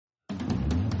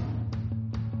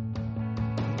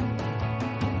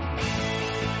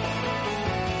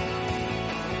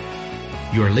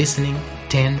You are listening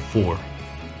 10-4.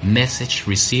 Message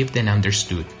received and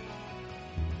understood.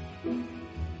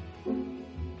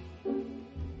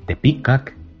 The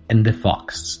Peacock and the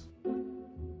Fox.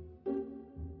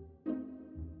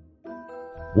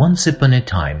 Once upon a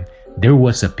time, there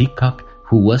was a peacock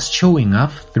who was showing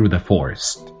off through the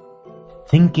forest,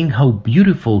 thinking how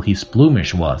beautiful his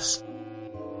plumage was,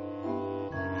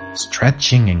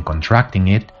 stretching and contracting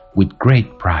it with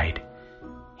great pride.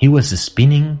 He was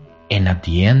spinning, and at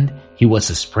the end, he was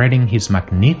spreading his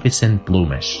magnificent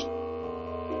plumage.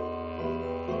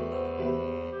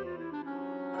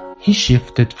 He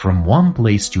shifted from one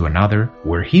place to another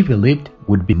where he believed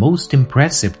would be most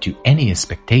impressive to any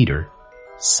spectator.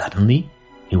 Suddenly,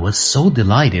 he was so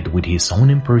delighted with his own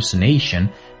impersonation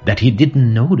that he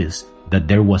didn't notice that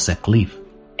there was a cliff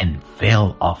and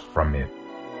fell off from it.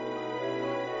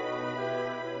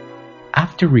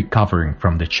 After recovering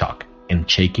from the shock and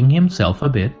shaking himself a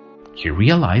bit, he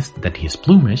realized that his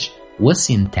plumage was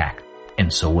intact,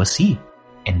 and so was he,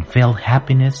 and felt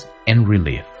happiness and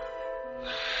relief.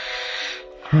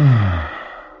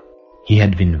 He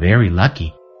had been very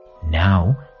lucky.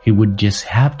 Now he would just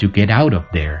have to get out of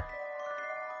there.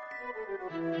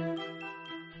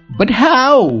 But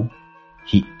how?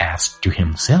 He asked to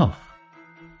himself.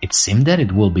 It seemed that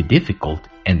it will be difficult,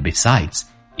 and besides,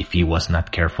 if he was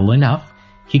not careful enough,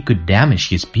 he could damage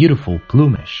his beautiful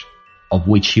plumage, of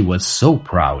which he was so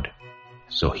proud.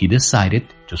 So he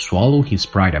decided to swallow his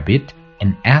pride a bit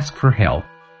and ask for help.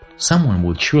 Someone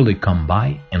would surely come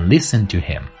by and listen to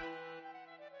him.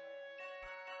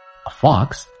 A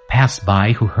fox passed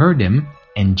by who heard him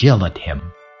and yelled at him.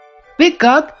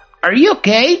 "Peacock, are you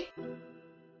okay?"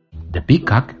 The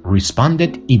peacock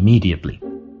responded immediately.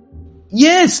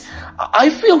 "Yes, I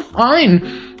feel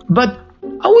fine, but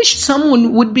I wish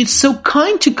someone would be so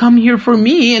kind to come here for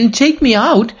me and take me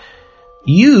out.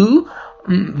 You,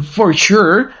 for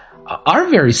sure, are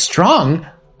very strong.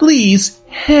 Please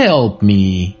help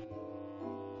me."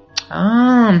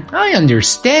 I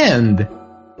understand,"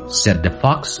 said the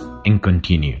fox and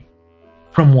continued.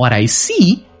 "From what I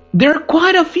see, there are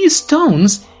quite a few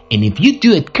stones, and if you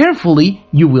do it carefully,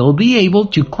 you will be able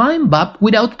to climb up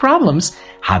without problems.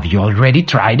 Have you already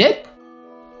tried it?"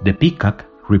 The peacock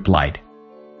replied.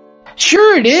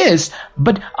 "Sure it is,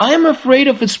 but I am afraid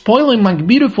of spoiling my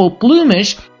beautiful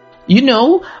plumage. You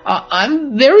know,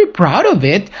 I'm very proud of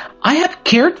it. I have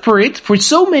cared for it for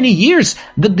so many years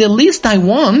that the least I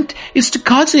want is to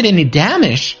cause it any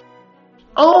damage."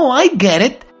 "Oh, I get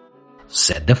it,"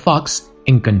 said the fox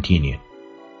and continued.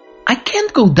 "I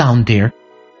can't go down there,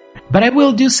 but I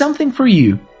will do something for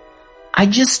you. I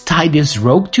just tied this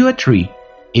rope to a tree.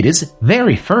 It is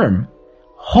very firm.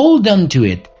 Hold on to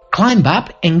it, climb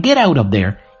up and get out of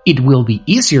there. It will be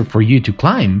easier for you to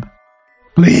climb.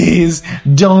 Please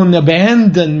don't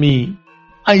abandon me.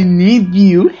 I need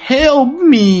you. Help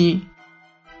me."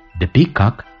 The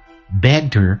peacock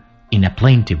begged her in a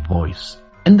plaintive voice,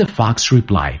 and the fox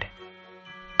replied,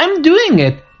 "I'm doing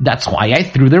it. That's why I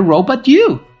threw the rope at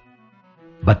you."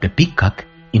 But the peacock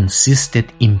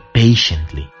insisted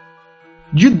impatiently.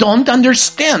 "You don't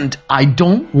understand. I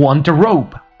don't want a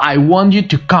rope. I want you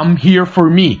to come here for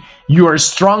me. You are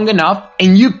strong enough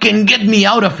and you can get me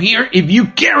out of here if you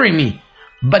carry me.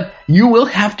 But you will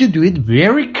have to do it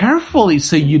very carefully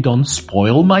so you don't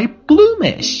spoil my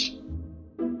plumage."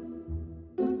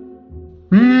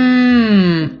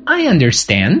 I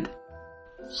understand,"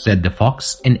 said the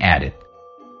fox and added,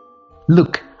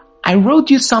 "Look, I wrote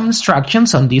you some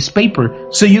instructions on this paper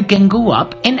so you can go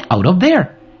up and out of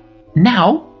there.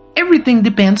 Now, everything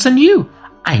depends on you.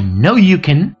 I know you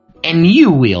can, and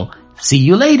you will. See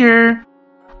you later."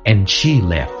 And she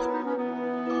left.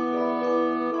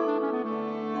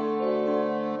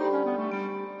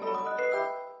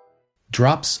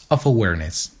 Drops of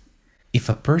awareness. If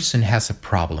a person has a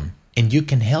problem and you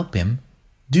can help him,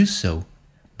 do so,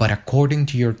 but according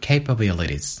to your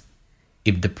capabilities.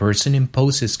 If the person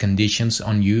imposes conditions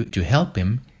on you to help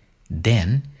him,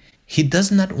 then he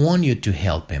does not want you to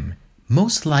help him.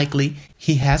 Most likely,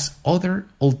 he has other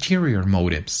ulterior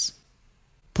motives.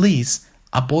 Please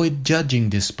avoid judging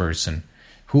this person,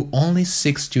 who only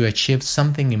seeks to achieve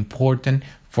something important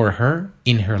for her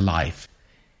in her life.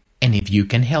 And if you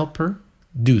can help her,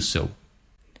 do so.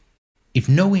 If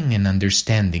knowing and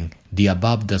understanding the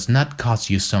above does not cause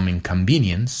you some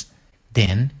inconvenience,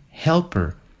 then help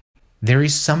her. There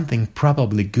is something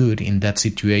probably good in that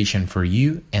situation for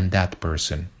you and that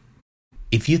person.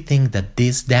 If you think that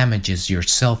this damages your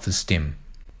self-esteem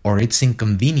or it's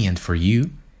inconvenient for you,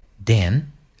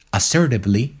 then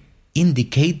assertively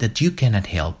indicate that you cannot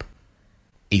help.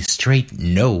 A straight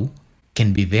no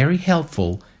can be very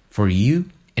helpful for you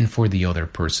and for the other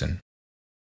person.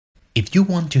 If you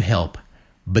want to help,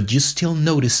 but you still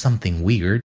notice something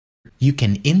weird, you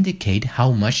can indicate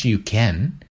how much you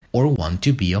can or want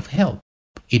to be of help.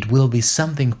 It will be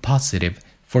something positive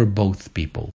for both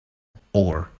people.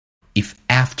 Or, if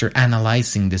after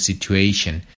analyzing the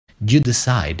situation, you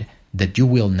decide that you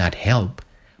will not help,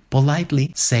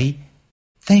 politely say,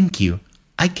 "Thank you,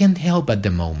 I can't help at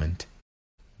the moment."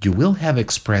 You will have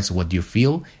expressed what you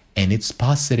feel, and it's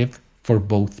positive for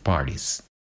both parties.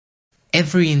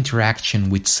 Every interaction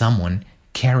with someone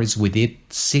carries with it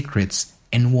secrets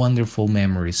and wonderful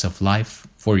memories of life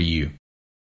for you.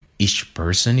 Each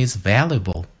person is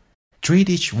valuable. Treat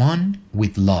each one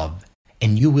with love,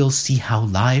 and you will see how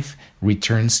life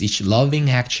returns each loving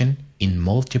action in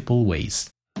multiple ways.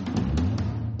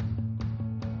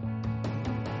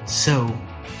 So,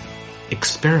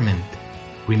 experiment,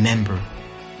 remember,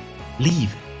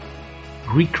 live,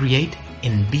 recreate,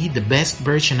 and be the best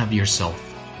version of yourself.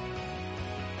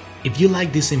 If you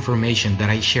like this information that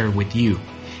I share with you,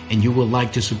 and you would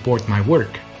like to support my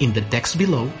work, in the text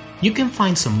below, you can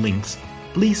find some links.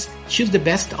 Please choose the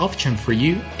best option for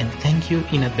you, and thank you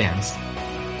in advance.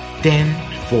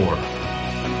 10-4